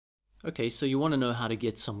Okay, so you want to know how to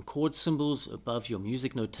get some chord symbols above your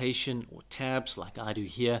music notation or tabs like I do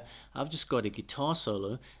here. I've just got a guitar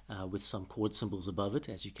solo with some chord symbols above it,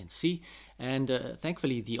 as you can see. And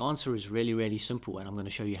thankfully the answer is really simple, and I'm going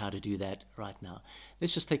to show you how to do that right now.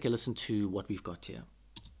 Let's just take a listen to what we've got here.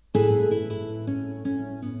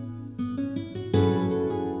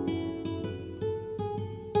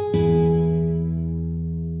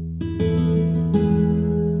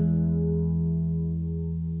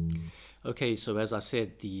 Okay, so as I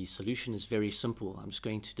said, the solution is very simple. I'm just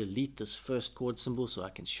going to delete this first chord symbol so I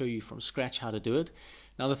can show you from scratch how to do it.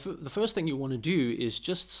 Now the first thing you want to do is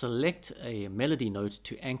just select a melody note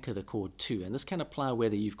to anchor the chord to, and this can apply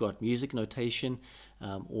whether you've got music notation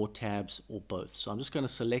or tabs or both. So I'm just going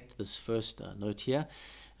to select this first note here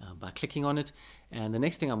by clicking on it, and the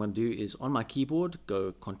next thing I'm going to do is on my keyboard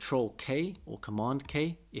go Control K or Command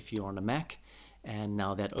K if you're on a Mac. And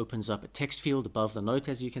now that opens up a text field above the note.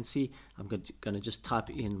 As you can see, I'm going to just type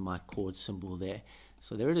in my chord symbol there.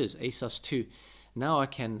 So there it is, A sus2. Now I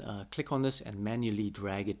can click on this and manually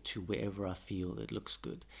drag it to wherever I feel it looks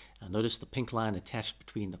good. Notice the pink line attached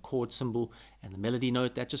between the chord symbol and the melody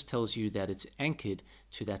note. That just tells you that it's anchored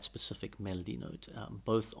to that specific melody note,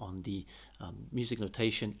 both on the music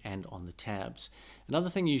notation and on the tabs. Another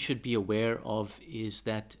thing you should be aware of is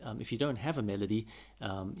that if you don't have a melody,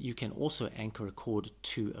 you can also anchor a chord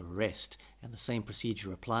to a rest, and the same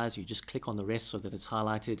procedure applies. You just click on the rest so that it's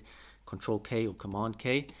highlighted, Control K or Command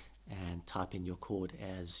K, and type in your chord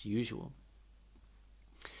as usual.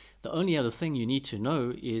 The only other thing you need to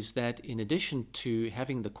know is that in addition to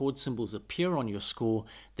having the chord symbols appear on your score,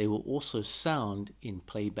 they will also sound in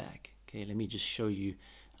playback. Okay, let me just show you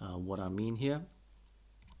what I mean here.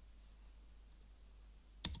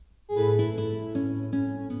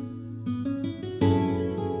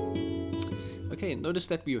 Okay, notice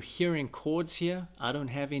that we are hearing chords here. I don't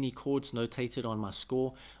have any chords notated on my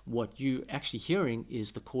score. What you're actually hearing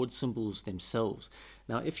is the chord symbols themselves.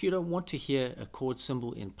 Now, if you don't want to hear a chord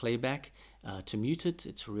symbol in playback, to mute it,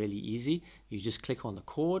 it's really easy. You just click on the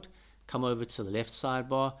chord, come over to the left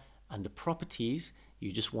sidebar, under Properties,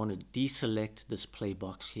 you just want to deselect this play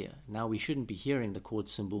box here. Now we shouldn't be hearing the chord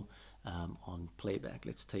symbol on playback.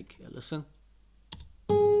 Let's take a listen.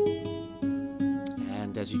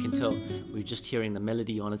 And as you can tell, we're just hearing the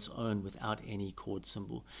melody on its own without any chord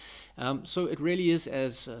symbol. So it really is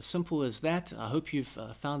as simple as that. I hope you've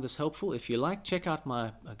found this helpful. If you like, check out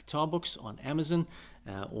my guitar books on Amazon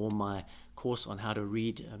or my course on how to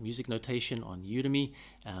read music notation on Udemy.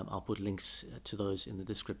 I'll put links to those in the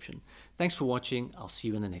description. Thanks for watching. I'll see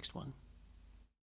you in the next one.